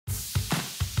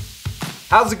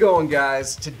How's it going,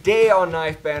 guys? Today on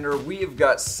Knife Banter, we have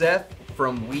got Seth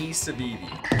from We Savivi.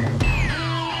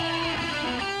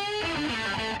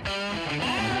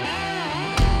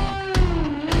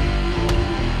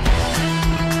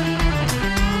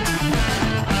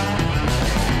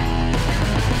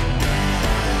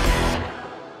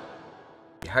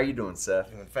 How you doing, Seth?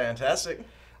 Doing fantastic.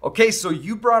 Okay, so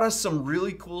you brought us some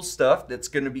really cool stuff that's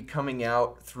going to be coming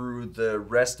out through the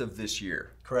rest of this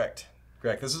year. Correct.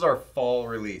 This is our fall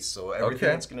release, so everything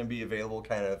that's going to be available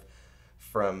kind of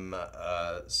from,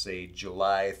 say,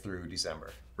 July through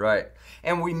December. Right.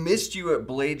 And we missed you at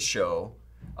Blade Show.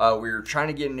 We were trying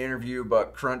to get an interview,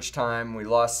 but crunch time. We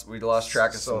lost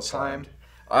track of some time.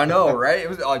 I know, right? It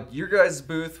was your guys'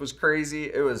 booth was crazy.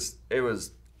 It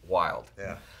was wild.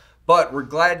 Yeah. But we're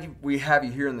glad we have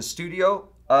you here in the studio.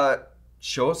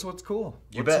 Show us what's cool.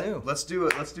 You what's bet. new? Let's do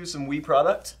it. Let's do some Wii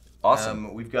product.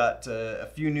 Awesome. We've got a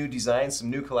few new designs, some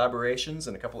new collaborations,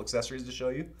 and a couple accessories to show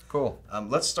you. Cool.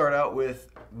 Let's start out with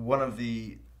one of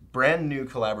the brand new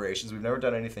collaborations. We've never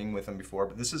done anything with them before,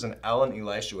 but this is an Alan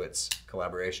Elishewitz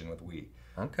collaboration with Wii.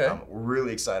 Okay. We're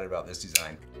really excited about this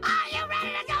design. Are you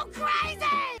ready to go crazy?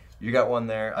 You got one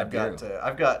there. I've do.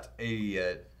 got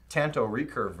a Tanto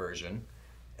recurve version,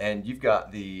 and you've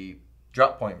got the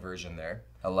drop point version there.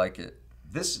 I like it.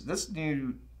 This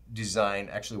new design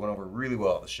actually went over really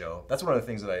well at the show. That's one of the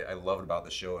things that I loved about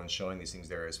the show and showing these things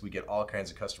there is we get all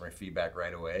kinds of customer feedback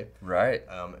right away. Right.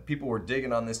 People were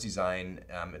digging on this design.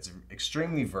 It's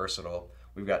extremely versatile.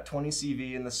 We've got 20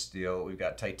 CV in the steel. We've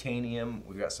got titanium.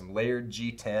 We've got some layered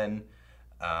G10.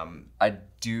 I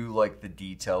do like the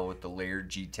detail with the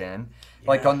layered G10.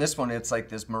 Like on this one, it's like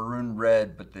this maroon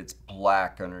red, but it's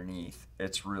black underneath.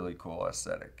 It's really cool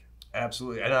aesthetic.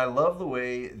 Absolutely. And I love the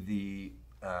way the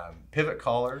pivot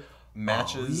collar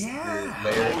matches the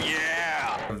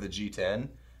layer of the G10.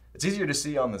 It's easier to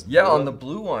see on this blue on one, the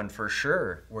blue one for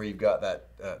sure. where you've got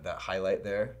that highlight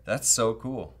there. That's so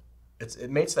cool.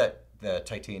 It makes the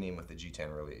titanium with the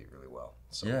G10 really well.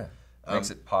 So Yeah,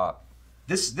 makes it pop.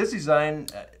 This design,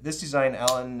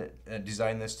 Alan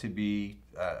designed this to be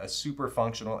a super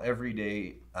functional,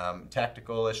 everyday,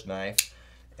 tactical-ish knife,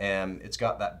 and it's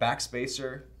got that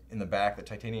backspacer in the back, the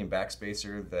titanium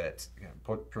backspacer that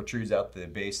protrudes out the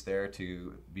base there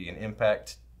to be an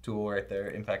impact tool right there,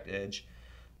 impact edge.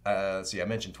 I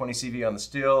mentioned 20 CV on the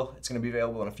steel. It's going to be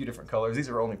available in a few different colors. These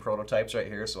are only prototypes right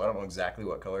here, so I don't know exactly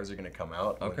what colors are going to come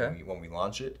out when we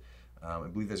launch it. I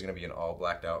believe there's going to be an all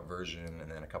blacked out version and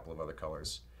then a couple of other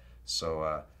colors.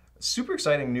 So super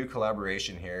exciting new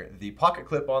collaboration here. The pocket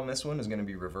clip on this one is going to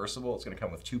be reversible. It's going to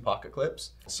come with 2 pocket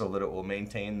clips so that it will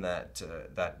maintain that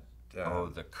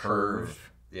the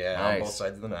curve. Yeah, nice. on both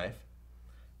sides of the knife.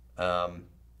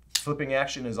 Flipping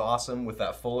action is awesome with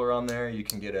that fuller on there. You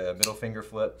can get a middle finger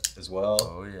flip as well.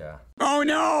 Oh yeah. Oh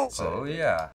no! Oh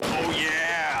yeah. Oh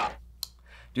yeah!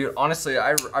 Dude, honestly,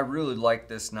 I really like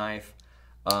this knife.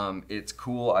 It's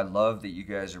cool. I love that you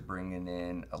guys are bringing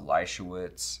in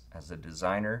Elishewitz as a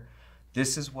designer.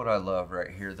 This is what I love right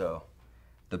here, though.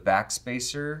 The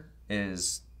backspacer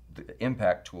is the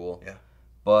impact tool,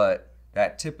 but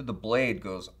that tip of the blade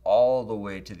goes all the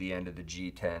way to the end of the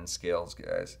G10 scales,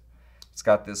 guys. It's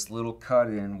got this little cut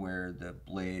in where the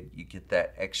blade, you get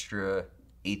that extra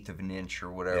 1/8 of an inch or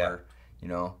whatever, you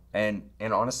know. And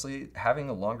honestly, having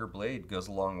a longer blade goes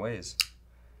a long ways.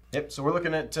 Yep, so we're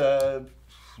looking at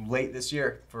late this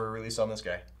year for a release on this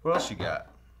guy. What else you got?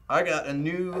 I got a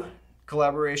new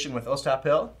collaboration with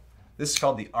Ostapel. This is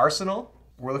called the Arsenal.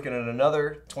 We're looking at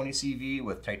another 20 CV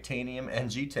with titanium and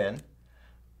G10.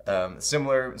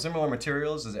 Similar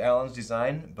materials as Alan's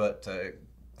design, but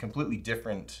completely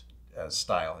different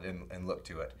style and look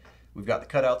to it. We've got the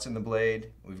cutouts in the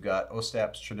blade. We've got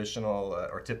Ostap's traditional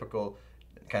or typical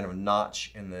kind of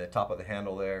notch in the top of the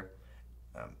handle there.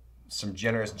 Some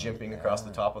generous jimping across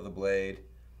the top of the blade.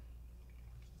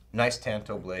 Nice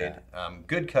Tanto blade.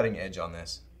 Good cutting edge on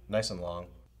this. Nice and long.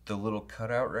 The little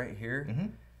cutout right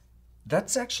here.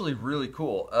 That's actually really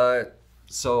cool.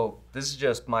 So this is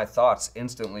just my thoughts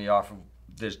instantly off of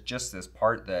this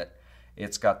part that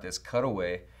it's got this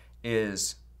cutaway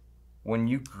is when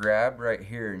you grab right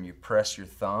here and you press your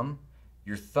thumb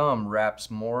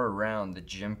wraps more around the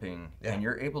jimping and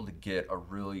you're able to get a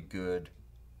really good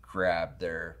grab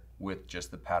there with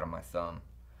just the pat of my thumb.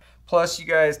 Plus you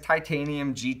guys,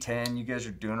 titanium G10, you guys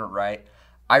are doing it right.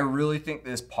 I really think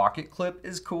this pocket clip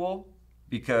is cool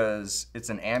because it's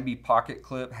an ambi pocket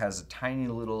clip, has a tiny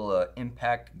little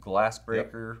impact glass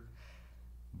breaker,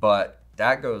 but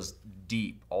that goes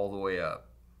deep all the way up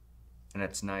and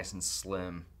it's nice and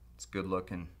slim. It's good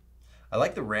looking. I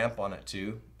like the ramp on it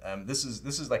too. This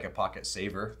is like a pocket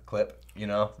saver clip, you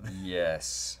know.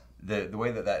 Yes. The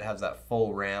way that has that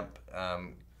full ramp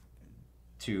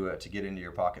to get into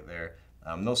your pocket there.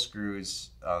 No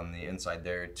screws on the inside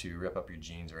there to rip up your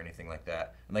jeans or anything like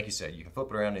that. And like you said, you can flip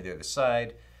it around to the other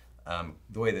side.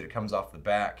 The way that it comes off the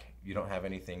back, you don't have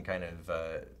anything kind of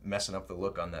messing up the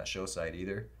look on that show side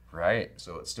either. Right.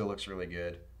 So it still looks really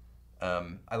good.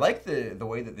 I like the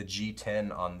way that the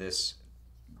G10 on this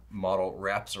model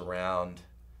wraps around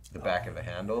the back of the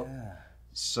handle. Yeah.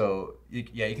 So you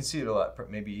can see it a lot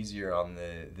maybe easier on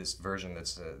this version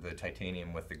that's the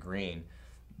titanium with the green,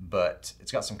 but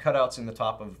it's got some cutouts in the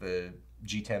top of the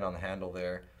G10 on the handle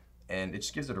there, and it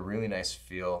just gives it a really nice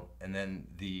feel. And then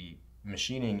the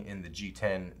machining in the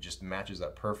G10 just matches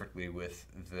up perfectly with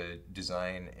the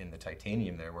design in the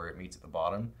titanium there where it meets at the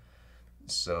bottom.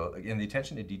 So again, the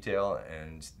attention to detail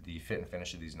and the fit and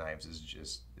finish of these knives is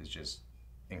just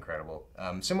incredible.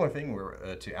 Similar thing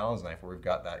to Alan's knife, where we've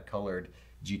got that colored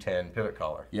G10 pivot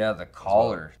collar. Yeah, the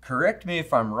collar. Well. Correct me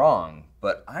if I'm wrong,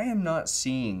 but I am not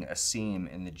seeing a seam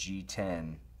in the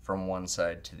G10 from one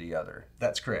side to the other.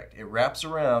 That's correct. It wraps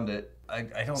around it. I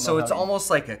don't know. So it's almost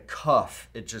like a cuff.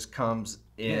 It just comes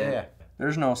in. Yeah.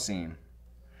 There's no seam.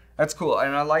 That's cool,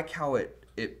 and I like how it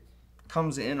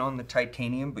comes in on the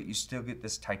titanium, but you still get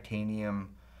this titanium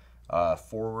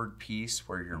forward piece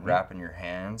where you're wrapping your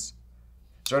hands.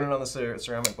 It's running on the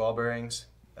ceramic ball bearings,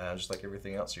 just like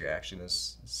everything else. Your action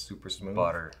is super smooth.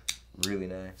 Butter. Really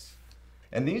nice.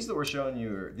 And these that we're showing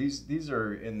you, these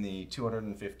are in the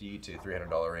 $250 to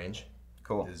 $300 range.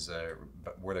 Cool. Is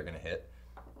where they're going to hit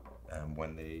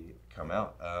when they come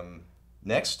out.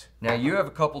 Next. Now you have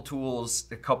a couple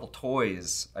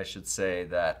toys, I should say,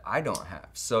 that I don't have.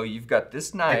 So you've got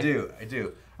this knife. I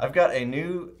do. I've got a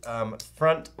new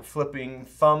front flipping,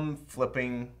 thumb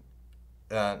flipping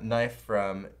knife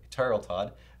from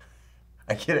Todd.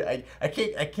 I get it. I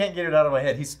can't get it out of my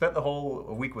head. He spent the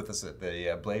whole week with us at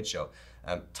the Blade Show.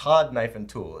 Todd Knife and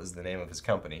Tool is the name of his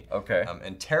company. Okay.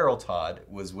 And Todd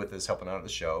was with us helping out at the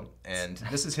show, and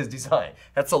this is his design.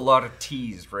 That's a lot of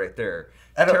T's right there.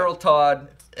 Todd,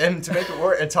 and to make it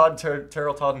work, and Todd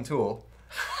and Tool.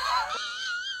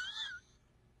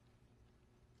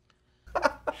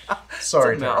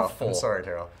 Sorry, Terrell. I'm sorry,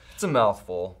 Terrell. It's a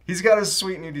mouthful. He's got his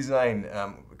sweet new design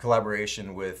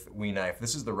collaboration with We Knife.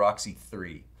 This is the Roxi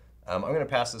 3. I'm going to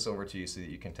pass this over to you so that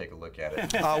you can take a look at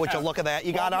it. Would you look at that?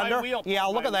 You got under? Yeah,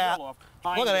 look at that. Look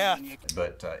at that.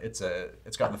 But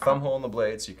it's got the thumb hole in the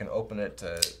blade, so you can open it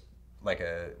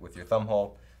with your thumb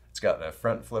hole. It's got a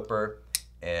front flipper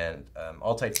and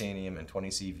all titanium and 20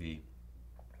 CV.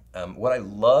 What I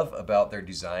love about their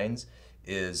designs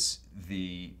is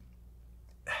the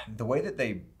way that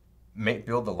they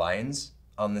build the lines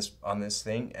on this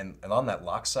thing and on that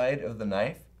lock side of the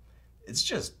knife. It's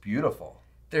just beautiful.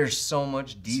 There's so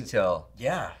much detail.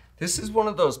 Yeah. This is one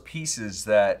of those pieces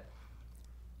that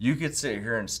you could sit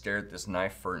here and stare at this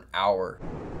knife for an hour.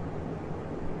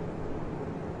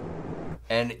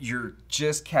 And you're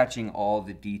just catching all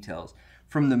the details.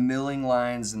 From the milling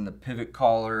lines and the pivot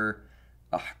collar.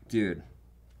 Dude.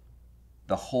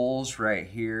 The holes right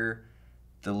here.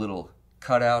 The little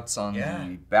cutouts on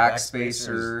the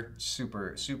backspacer.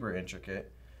 Super, super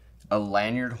intricate. A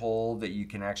lanyard hole that you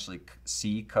can actually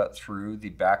see cut through the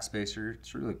backspacer.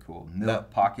 It's really cool.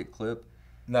 Pocket clip.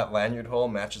 And that lanyard hole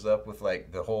matches up with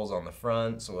like the holes on the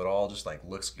front, so it all just like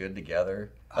looks good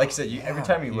together. Like I said, every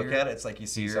time you look at it, it's like you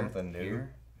see something new.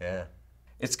 Yeah.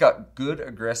 It's got good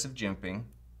aggressive jimping,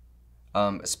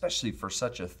 especially for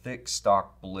such a thick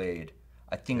stock blade.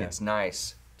 I think it's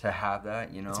nice to have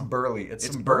that, you know. It's burly. It's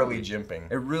some burly jimping.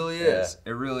 It really is.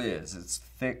 It really is. It's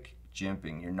thick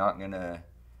jimping. You're not gonna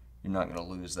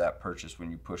lose that purchase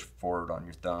when you push forward on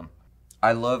your thumb.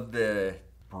 I love the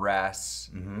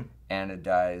brass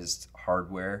anodized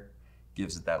hardware.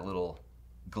 Gives it that little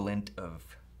glint of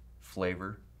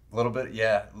flavor. A little bit,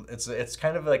 yeah. It's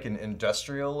kind of like an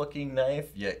industrial looking knife,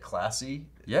 yet classy.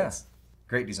 Yes.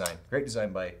 Great design. Great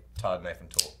design by Todd Knife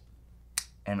and Tool.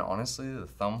 And honestly, the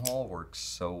thumb hole works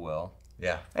so well.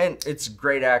 Yeah. And it's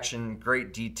great action,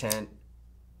 great detent.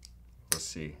 Let's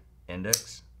see.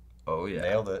 Index. Oh yeah.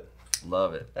 Nailed it.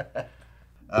 Love it.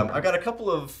 I've got a couple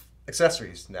of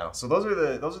accessories now. So those are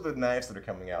the knives that are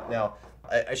coming out. Now,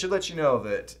 I should let you know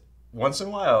that once in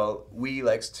a while, we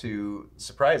likes to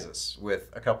surprise us with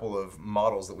a couple of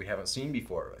models that we haven't seen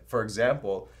before. For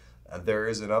example, there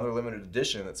is another limited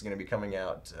edition that's going to be coming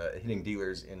out, hitting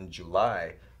dealers in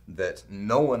July, that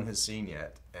no one has seen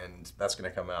yet, and that's going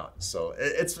to come out. So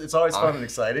it's always fun and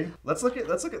exciting. Let's look at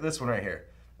this one right here.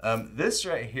 This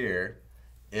right here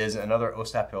is another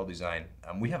Ostap Hill design.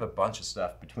 We have a bunch of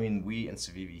stuff between we and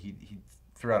Civivi. He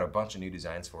threw out a bunch of new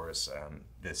designs for us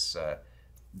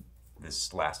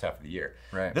this last half of the year.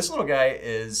 Right. This little guy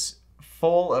is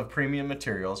full of premium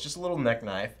materials, just a little neck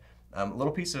knife, a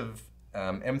little piece of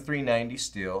M390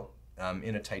 steel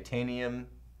in a titanium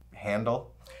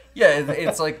handle. Yeah,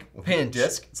 it's like pinch.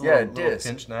 Disc. It's a yeah, little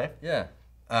pinch knife. Yeah.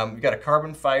 We've got a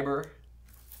carbon fiber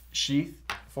sheath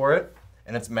for it,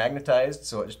 and it's magnetized,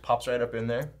 so it just pops right up in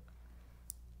there.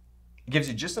 It gives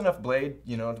you just enough blade,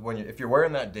 you know, when if you're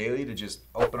wearing that daily, to just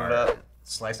open it up,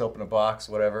 slice open a box,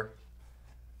 whatever.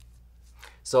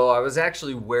 So I was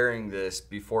actually wearing this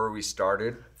before we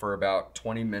started for about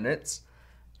 20 minutes,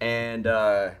 and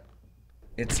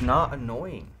it's not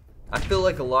annoying. I feel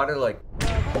like a lot of like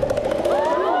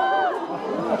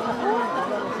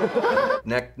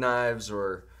neck knives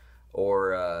or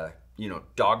you know,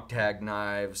 dog tag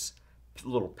knives,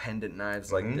 little pendant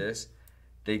knives like this,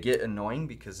 they get annoying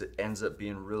because it ends up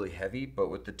being really heavy, but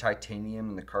with the titanium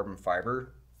and the carbon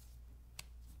fiber,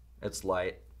 it's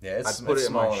light. Yeah, I'd put it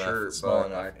in my shirt,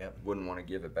 but I yep. wouldn't want to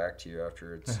give it back to you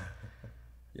after it's,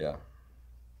 yeah.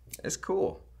 It's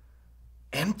cool.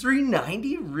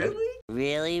 M390, really?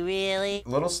 Really? A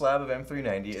little slab of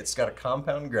M390. It's got a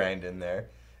compound grind in there.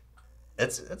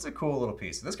 It's a cool little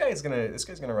piece. This guy's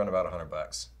gonna run about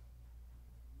 $100.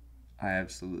 I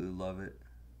absolutely love it.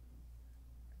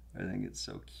 I think it's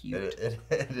so cute. It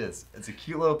is. It's a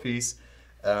cute little piece.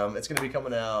 It's gonna be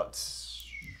coming out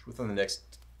within the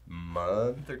next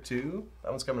month or two. That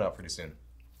one's coming out pretty soon.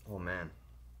 Oh man,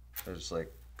 I just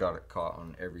like got it caught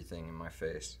on everything in my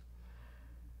face.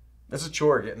 It's a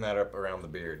chore getting that up around the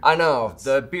beard. I know,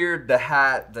 the beard, the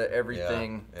hat, the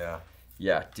everything. Yeah.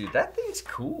 Yeah, dude, that thing's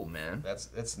cool, man.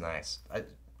 It's nice.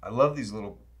 I love these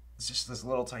little. It's just this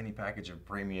little tiny package of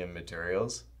premium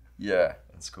materials. Yeah,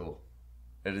 It's cool.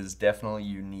 it is definitely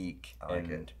unique I like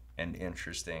it. and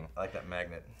interesting. I like that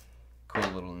magnet.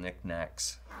 Cool little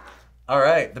knickknacks. All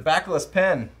right, the Baculus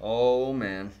pen. Oh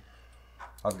man,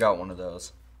 I've got one of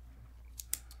those.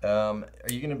 Are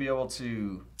you gonna be able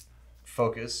to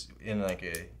focus in like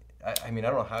a? I mean, I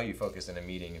don't know how you focus in a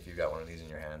meeting if you've got one of these in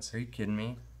your hands. Are you kidding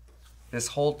me? This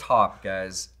whole top,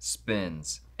 guys,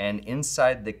 spins, and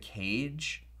inside the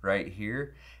cage right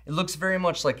here, it looks very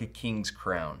much like a king's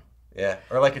crown. Yeah,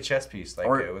 or like a chess piece, like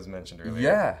Or- it was mentioned earlier.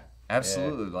 Yeah,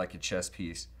 absolutely, like a chess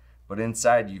piece. But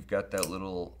inside, you've got that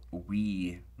little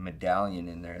wee medallion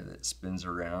in there that spins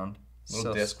around.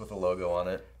 Little disc with a logo on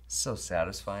it. So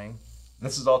satisfying.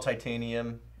 This is all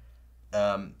titanium.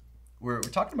 We're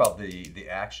talking about the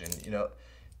action. You know,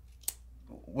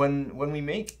 when we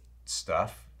make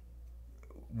stuff,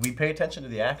 we pay attention to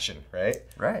the action, right?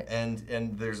 Right.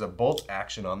 And there's a bolt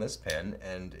action on this pen,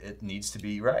 and it needs to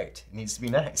be right. It needs to be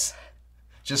nice,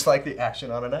 just like the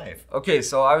action on a knife. Okay,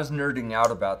 so I was nerding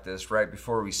out about this right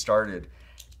before we started.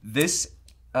 This,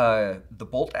 the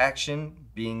bolt action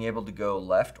being able to go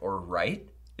left or right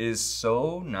is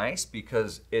so nice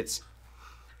because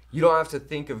you don't have to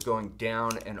think of going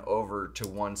down and over to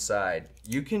one side.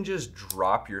 You can just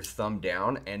drop your thumb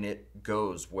down and it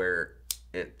goes where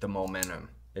the momentum,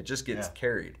 it just gets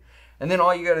carried. And then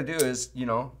all you gotta do is, you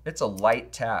know, it's a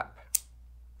light tap.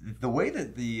 The way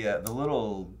that the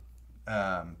little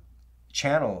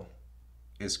channel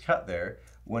is cut there,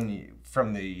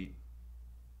 from the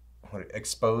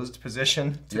exposed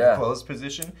position to the closed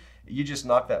position, you just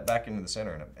knock that back into the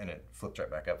center and it flips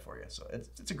right back up for you. So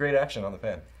it's a great action on the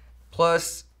pen.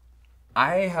 Plus,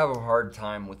 I have a hard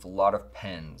time with a lot of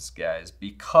pens, guys,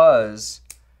 because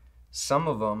some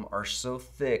of them are so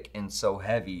thick and so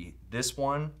heavy. This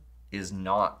one is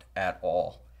not at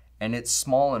all. And it's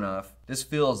small enough. This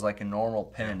feels like a normal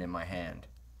pen in my hand.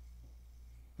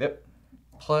 Yep.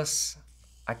 Plus,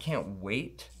 I can't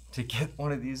wait to get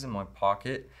one of these in my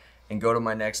pocket and go to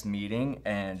my next meeting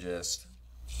and just...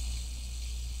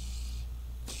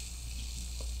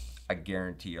 I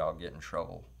guarantee I'll get in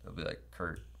trouble. They'll be like,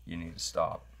 Kurt, you need to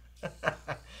stop.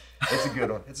 It's a good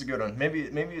one. It's a good one. Maybe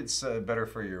it's better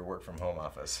for your work from home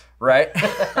office. Right?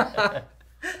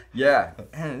 Yeah,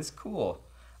 man, it's cool.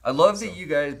 I love that you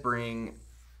guys bring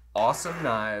awesome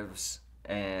knives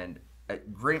and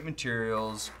great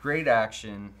materials, great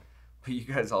action, but you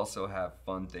guys also have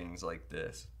fun things like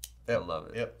this. Yep. I love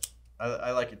it. Yep,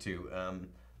 I like it too.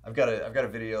 I've got a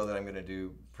video that I'm gonna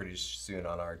do pretty soon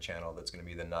on our channel. That's gonna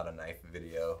be the not a knife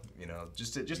video. You know,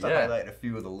 just to highlight a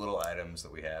few of the little items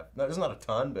that we have. No, there's not a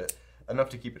ton, but enough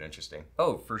to keep it interesting.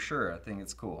 Oh, for sure. I think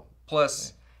it's cool.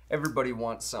 Plus, everybody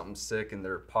wants something sick in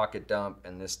their pocket dump,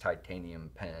 and this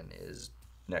titanium pen is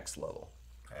next level.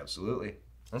 Absolutely.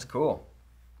 That's cool.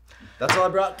 That's all I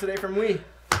brought today from Wii.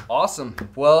 Awesome.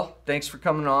 Well, thanks for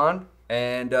coming on.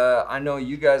 And I know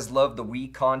you guys love the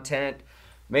Wii content.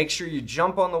 Make sure you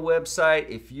jump on the website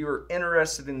if you're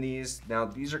interested in these. Now,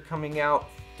 these are coming out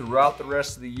throughout the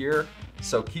rest of the year,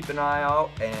 so keep an eye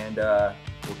out, and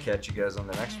we'll catch you guys on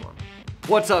the next one.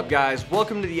 What's up, guys?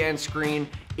 Welcome to the end screen.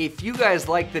 If you guys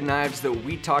like the knives that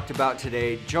we talked about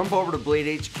today, jump over to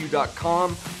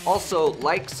bladehq.com. Also,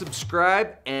 like,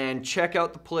 subscribe, and check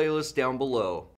out the playlist down below.